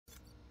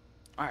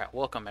Alright,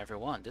 welcome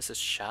everyone. This is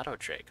Shadow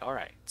Drake.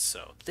 Alright,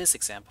 so this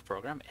example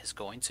program is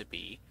going to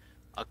be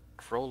a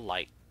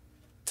Growlight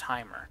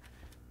timer,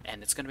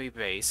 and it's going to be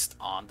based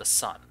on the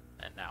sun.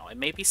 And now it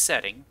may be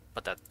setting,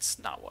 but that's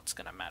not what's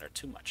going to matter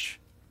too much.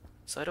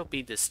 So it'll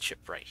be this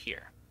chip right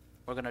here.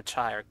 We're going to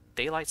tie our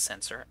daylight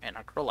sensor and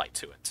our Growlight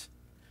to it.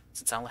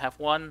 Since I only have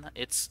one,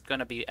 it's going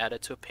to be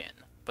added to a pin.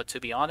 But to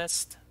be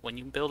honest, when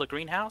you build a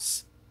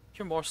greenhouse,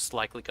 you're most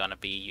likely going to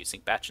be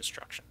using batch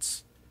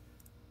instructions.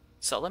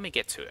 So let me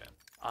get to it.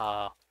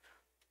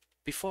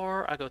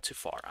 Before I go too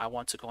far, I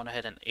want to go on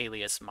ahead and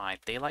alias my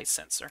daylight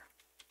sensor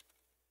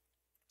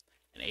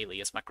and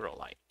alias my grow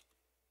light.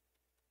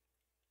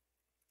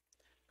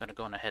 I'm gonna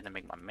go on ahead and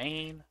make my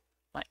main,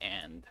 my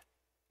end,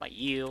 my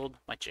yield,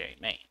 my J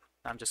main.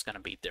 I'm just gonna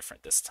be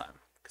different this time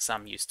because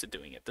I'm used to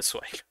doing it this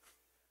way.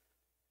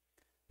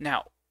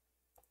 Now,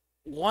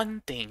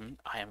 one thing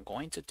I am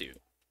going to do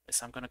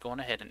is I'm gonna go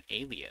on ahead and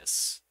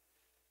alias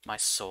my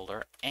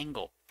solar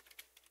angle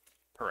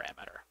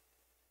parameter.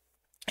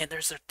 And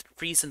there's a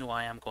reason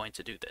why I'm going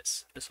to do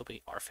this. This will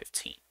be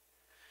R15.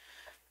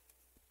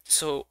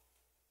 So,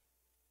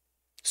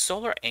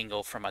 solar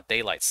angle from a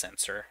daylight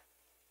sensor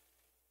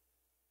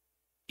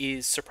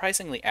is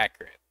surprisingly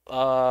accurate.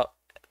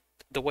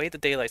 The way the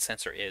daylight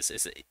sensor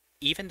is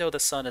even though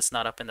the sun is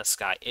not up in the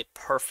sky, it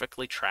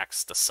perfectly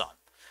tracks the sun.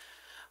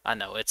 I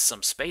know it's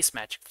some space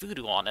magic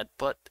voodoo on it,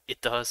 but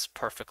it does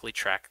perfectly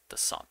track the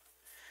sun.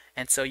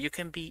 And so you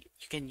can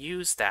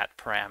use that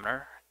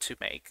parameter to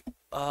make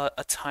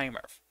a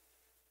timer,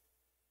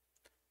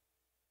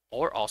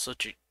 or also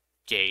to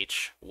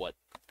gauge what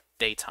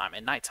daytime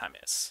and nighttime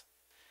is.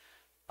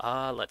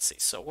 Let's see.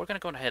 So we're gonna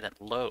go ahead and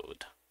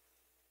load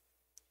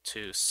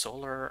to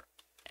solar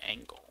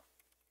angle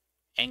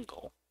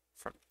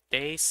from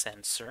day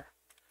sensor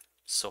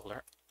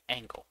solar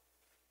angle.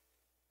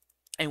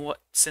 And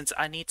since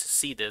I need to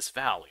see this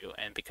value,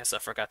 and because I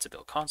forgot to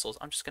build consoles,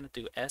 I'm just gonna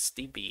do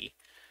SDB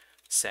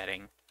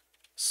setting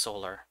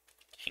solar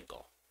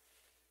angle.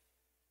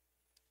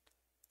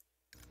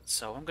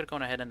 So I'm going to go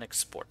ahead and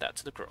export that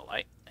to the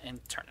Growlight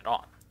and turn it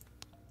on.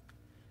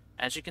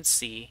 As you can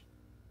see,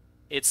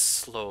 it's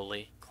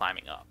slowly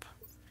climbing up.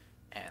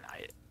 And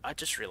I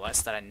just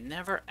realized that I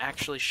never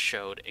actually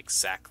showed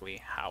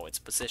exactly how it's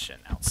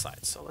positioned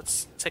outside. So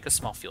let's take a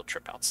small field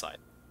trip outside.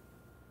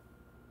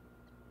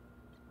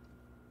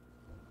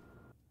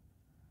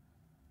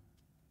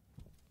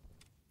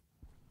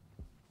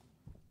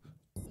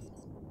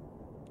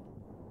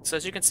 So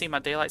as you can see, my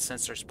daylight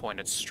sensor is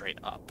pointed straight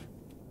up.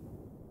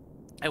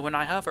 And when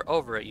I hover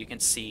over it, you can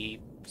see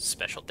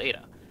special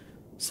data.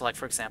 So like,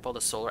 for example,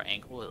 the solar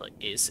angle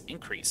is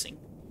increasing.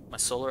 My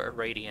solar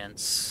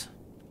irradiance,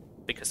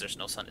 because there's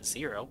no sun, is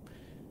 0.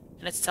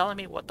 And it's telling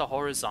me what the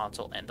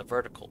horizontal and the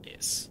vertical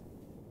is.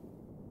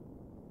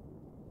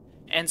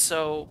 And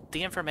so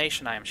the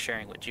information I am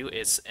sharing with you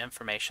is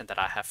information that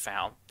I have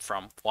found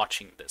from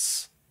watching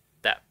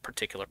that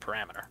particular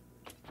parameter.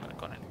 I'm going to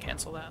go ahead and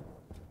cancel that.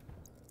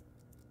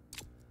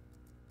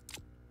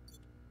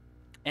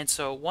 And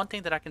so one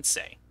thing that I can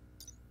say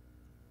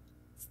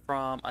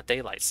from a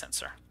daylight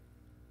sensor,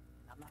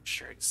 I'm not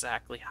sure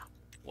exactly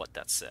what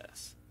that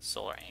says.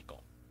 Solar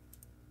angle.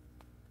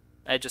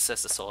 It just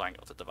says the solar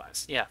angle of the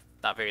device. Yeah,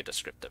 not very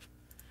descriptive.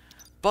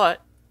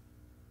 But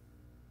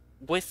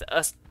with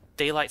a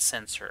daylight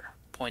sensor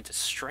pointed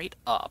straight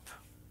up,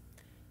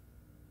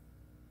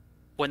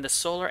 when the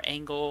solar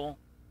angle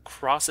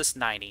crosses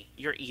 90,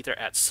 you're either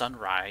at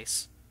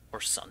sunrise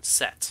or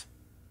sunset.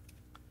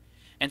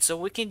 And so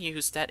we can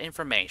use that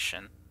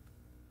information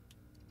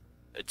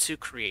to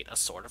create a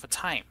sort of a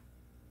time.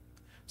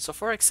 So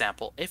for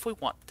example, if we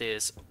want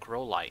this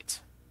grow light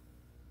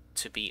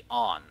to be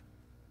on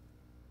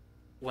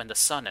when the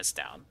sun is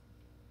down,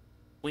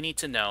 we need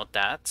to know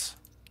that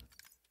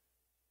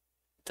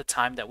the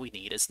time that we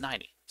need is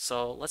 90.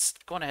 So let's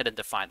go ahead and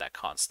define that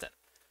constant.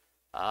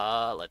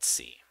 Let's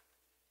see.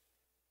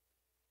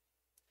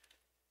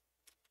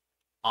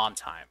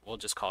 Ontime, we'll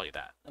just call you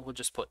that. And we'll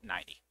just put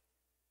 90.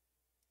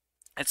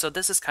 And so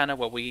this is kind of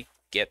where we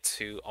get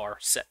to our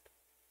set.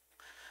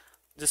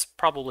 This is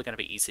probably going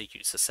to be easy to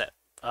use a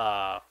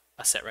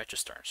set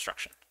register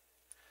instruction.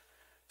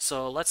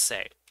 So let's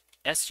say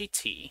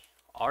SGT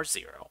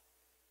R0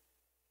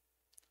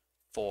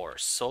 for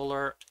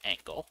solar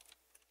angle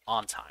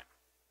on time.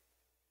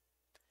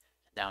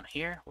 Down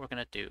here we're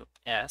going to do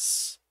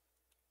S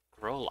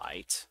grow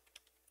light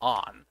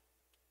on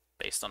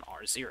based on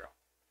R0.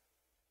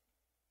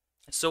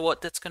 So what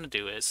that's going to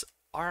do is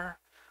our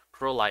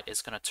grow light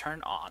is going to turn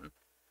on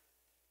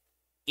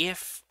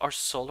if our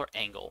solar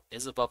angle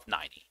is above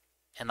 90.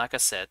 And like I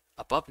said,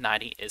 above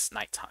 90 is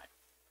nighttime.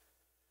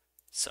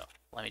 So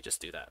let me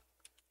just do that.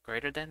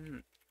 Greater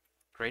than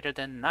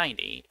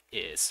 90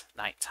 is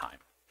nighttime.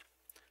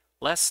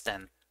 Less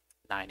than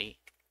 90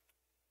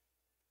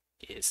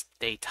 is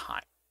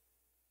daytime.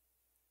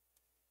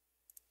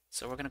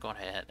 So we're going to go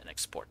ahead and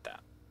export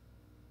that.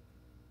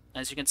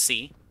 As you can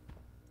see,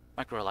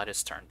 my grow light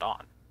is turned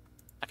on.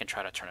 I can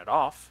try to turn it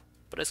off,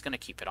 but it's going to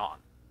keep it on.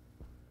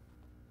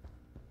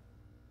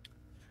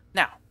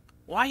 Now,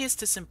 why is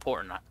this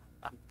important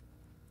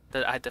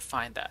that I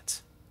define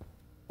that?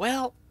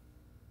 Well,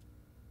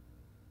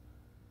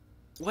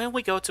 when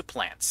we go to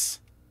plants,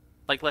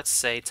 like let's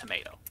say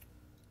tomato,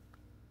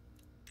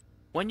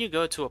 when you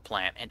go to a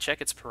plant and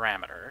check its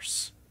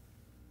parameters,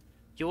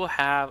 you will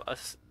have a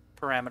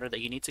parameter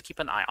that you need to keep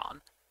an eye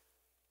on.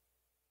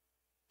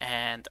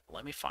 And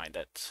let me find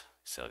it.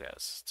 So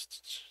guys,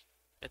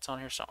 it's on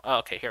here somewhere. Oh,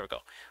 okay, here we go.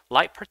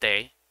 Light per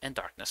day and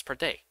darkness per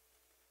day.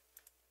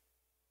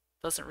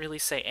 Doesn't really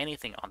say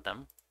anything on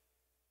them.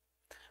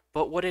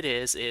 But what it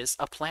is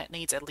a plant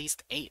needs at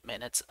least 8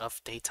 minutes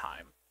of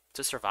daytime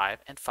to survive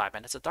and 5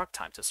 minutes of dark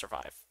time to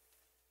survive.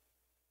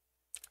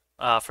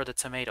 For the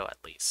tomato at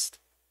least.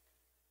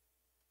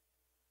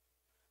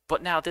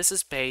 But now this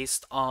is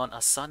based on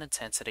a sun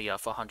intensity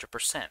of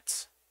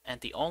 100%.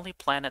 And the only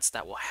planets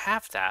that will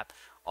have that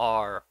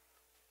are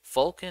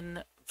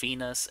Vulcan,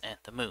 Venus, and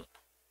the Moon.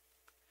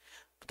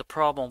 But the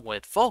problem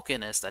with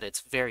Vulcan is that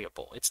it's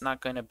variable. It's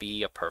not going to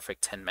be a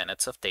perfect 10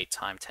 minutes of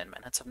daytime, 10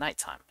 minutes of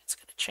nighttime. It's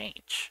going to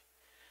change.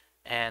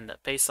 And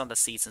based on the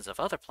seasons of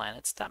other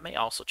planets, that may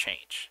also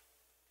change.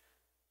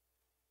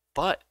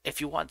 But if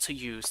you want to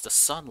use the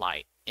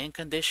sunlight in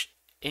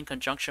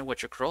conjunction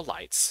with your grow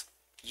lights,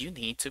 you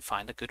need to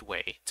find a good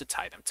way to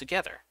tie them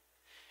together.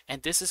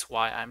 And this is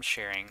why I'm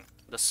sharing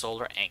the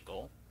solar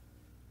angle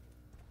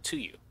to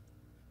you.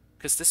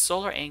 Because this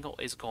solar angle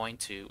is going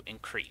to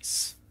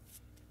increase.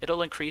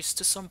 It'll increase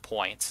to some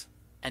point,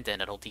 and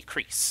then it'll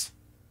decrease.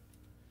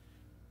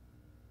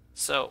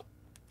 So,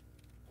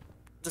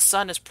 the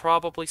sun is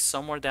probably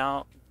somewhere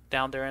down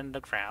there in the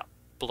ground,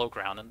 below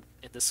ground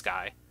in the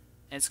sky.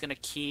 And it's going to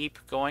keep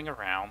going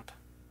around.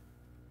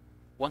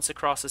 Once it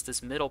crosses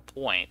this middle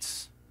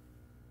point,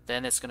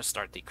 then it's going to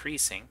start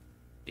decreasing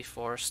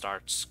before it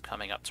starts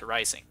coming up to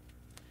rising.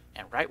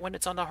 And right when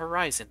it's on the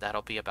horizon,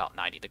 that'll be about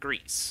 90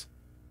 degrees.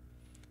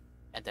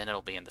 And then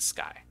it'll be in the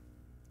sky.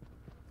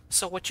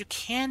 So what you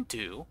can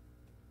do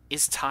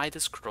is tie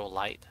this grow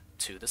light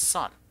to the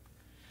sun.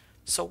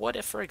 So what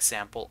if, for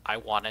example, I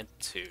wanted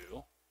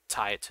to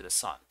tie it to the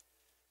sun?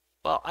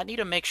 Well, I need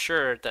to make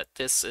sure that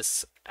this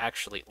is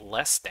actually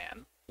less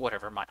than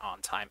whatever my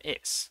on time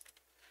is.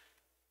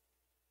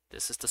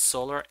 This is the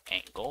solar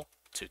angle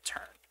to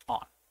turn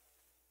on.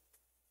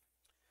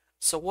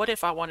 So what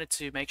if I wanted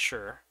to make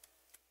sure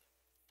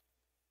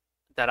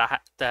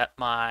that that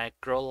my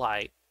grow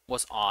light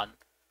was on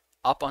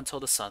up until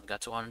the sun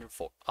got to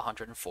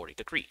 140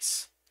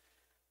 degrees?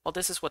 Well,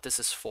 this is what this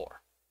is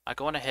for. I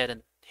go on ahead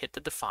and hit the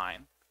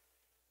define,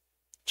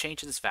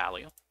 change this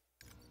value,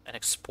 and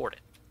export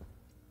it.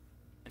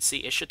 And see,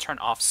 it should turn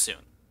off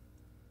soon.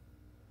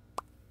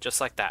 Just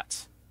like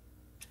that.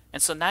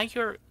 And so now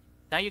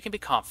you can be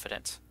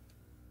confident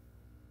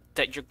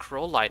that your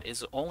grow light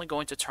is only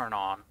going to turn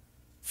on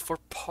for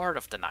part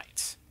of the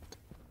night.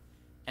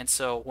 And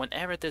so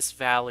whenever this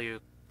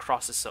value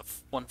crosses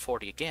of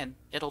 140 again,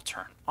 it'll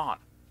turn on.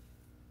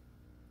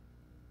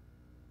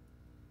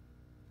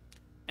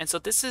 And so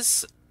this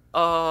is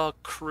a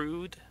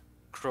crude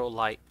grow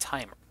light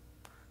timer.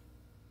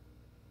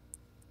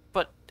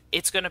 But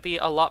it's going to be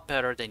a lot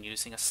better than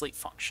using a sleep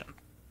function.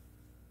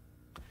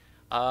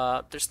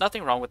 There's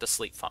nothing wrong with the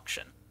sleep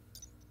function.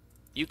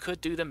 You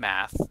could do the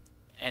math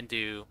and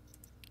do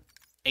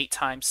 8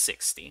 times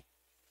 60.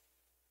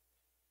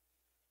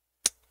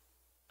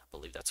 I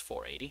believe that's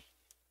 480.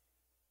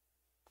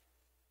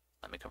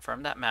 Let me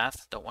confirm that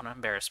math. Don't want to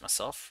embarrass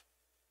myself.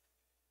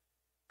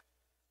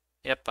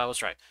 Yep, I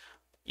was right.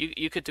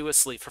 You could do a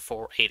sleep for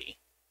 480.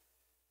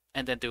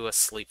 And then do a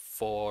sleep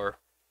for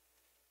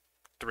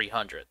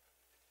 300.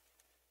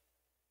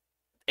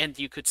 And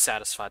you could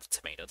satisfy the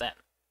tomato then.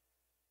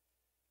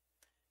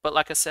 But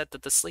like I said,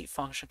 the sleep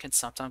function can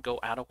sometimes go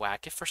out of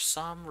whack if for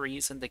some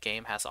reason the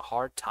game has a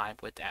hard time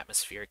with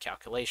atmospheric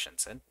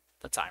calculations and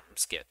the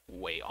timers get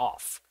way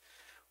off.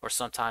 Or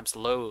sometimes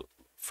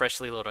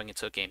freshly loading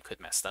into a game could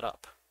mess that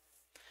up.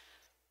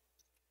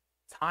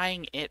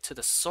 Tying it to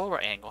the solar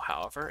angle,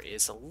 however,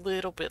 is a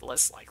little bit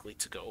less likely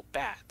to go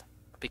bad,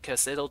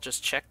 because it'll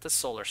just check the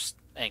solar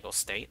angle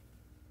state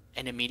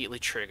and immediately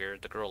trigger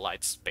the grow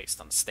lights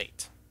based on the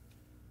state.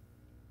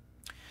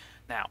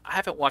 Now, I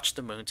haven't watched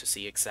the moon to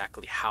see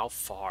exactly how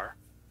far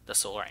the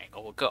solar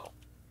angle will go,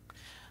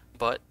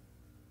 but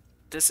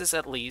this is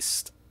at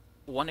least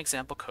one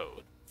example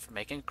code for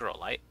making a grow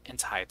light and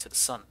tie it to the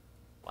sunlight.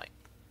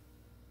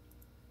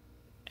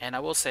 And I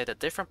will say that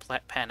different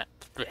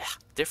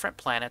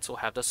planets will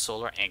have the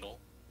solar angle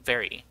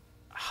vary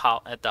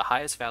at the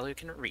highest value it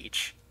can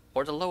reach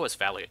or the lowest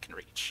value it can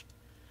reach.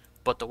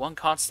 But the one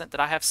constant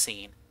that I have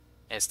seen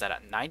is that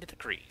at 90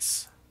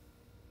 degrees,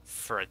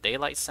 for a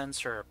daylight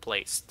sensor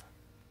placed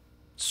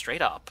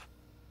straight up,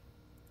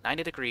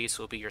 90 degrees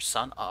will be your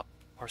sun up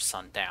or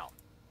sun down.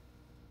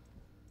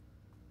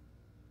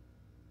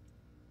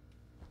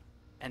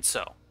 And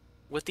so,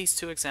 with these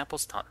two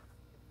examples done,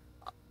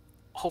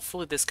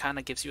 hopefully this kind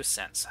of gives you a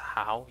sense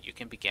how you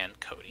can begin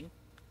coding.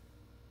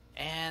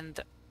 And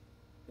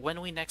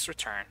when we next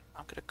return,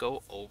 I'm going to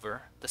go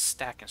over the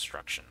stack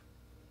instruction.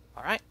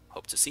 Alright,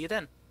 hope to see you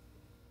then.